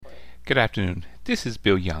Good afternoon. This is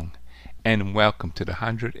Bill Young, and welcome to the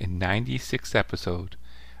 196th episode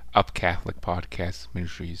of Catholic Podcast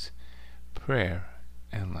Ministries Prayer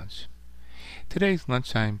and Lunch. Today's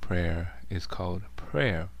lunchtime prayer is called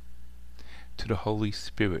Prayer to the Holy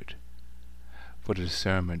Spirit for the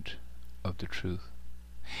Discernment of the Truth.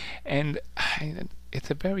 And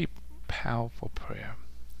it's a very powerful prayer.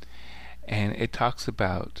 And it talks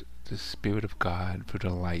about the Spirit of God through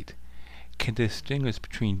the light can distinguish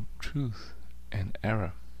between truth and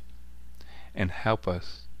error and help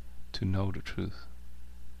us to know the truth.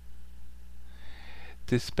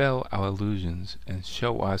 Dispel our illusions and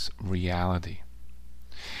show us reality.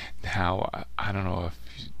 Now, I don't know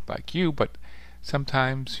if like you, but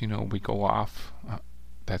sometimes, we go off.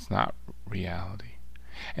 That's not reality.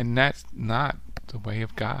 And that's not the way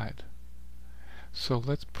of God. So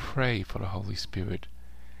let's pray for the Holy Spirit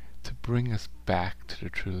to bring us back to the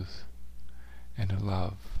truth and the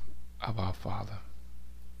love of our Father.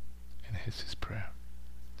 And here's his prayer.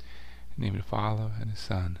 In the name of the Father, and the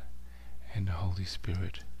Son, and the Holy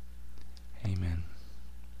Spirit. Amen.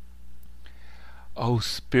 O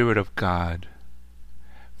Spirit of God,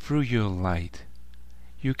 through your light,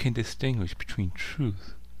 you can distinguish between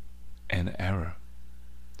truth and error.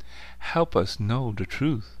 Help us know the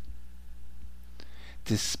truth.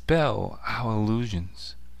 Dispel our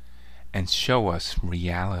illusions and show us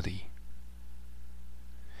reality.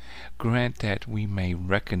 Grant that we may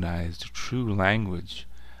recognize the true language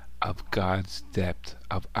of God's depth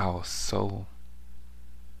of our soul,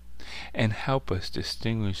 and help us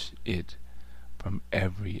distinguish it from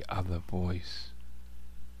every other voice.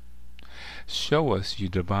 Show us your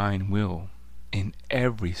divine will in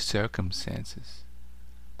every circumstances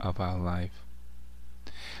of our life,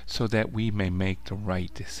 so that we may make the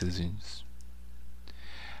right decisions.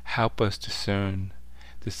 Help us discern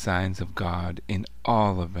the signs of God in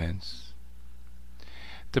all events,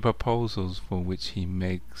 the proposals for which he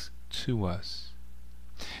makes to us,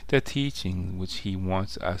 the teaching which he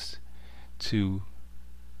wants us to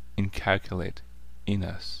inculcate in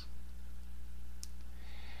us.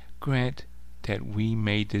 Grant that we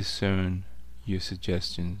may discern your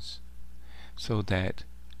suggestions, so that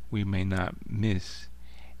we may not miss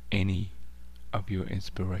any of your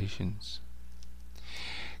inspirations.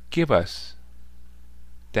 Give us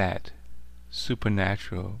that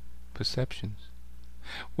supernatural perceptions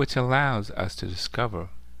which allows us to discover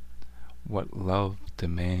what love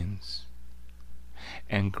demands,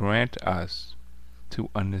 and grant us to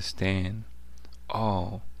understand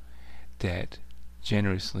all that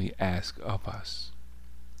generously asks of us.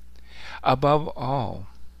 Above all,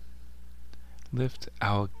 lift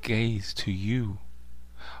our gaze to you,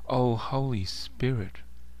 O Holy Spirit,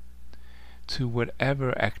 to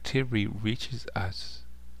whatever activity reaches us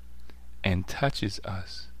and touches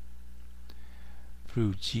us,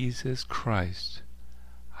 through Jesus Christ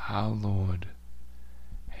our Lord.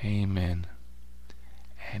 Amen.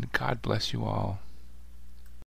 And God bless you all.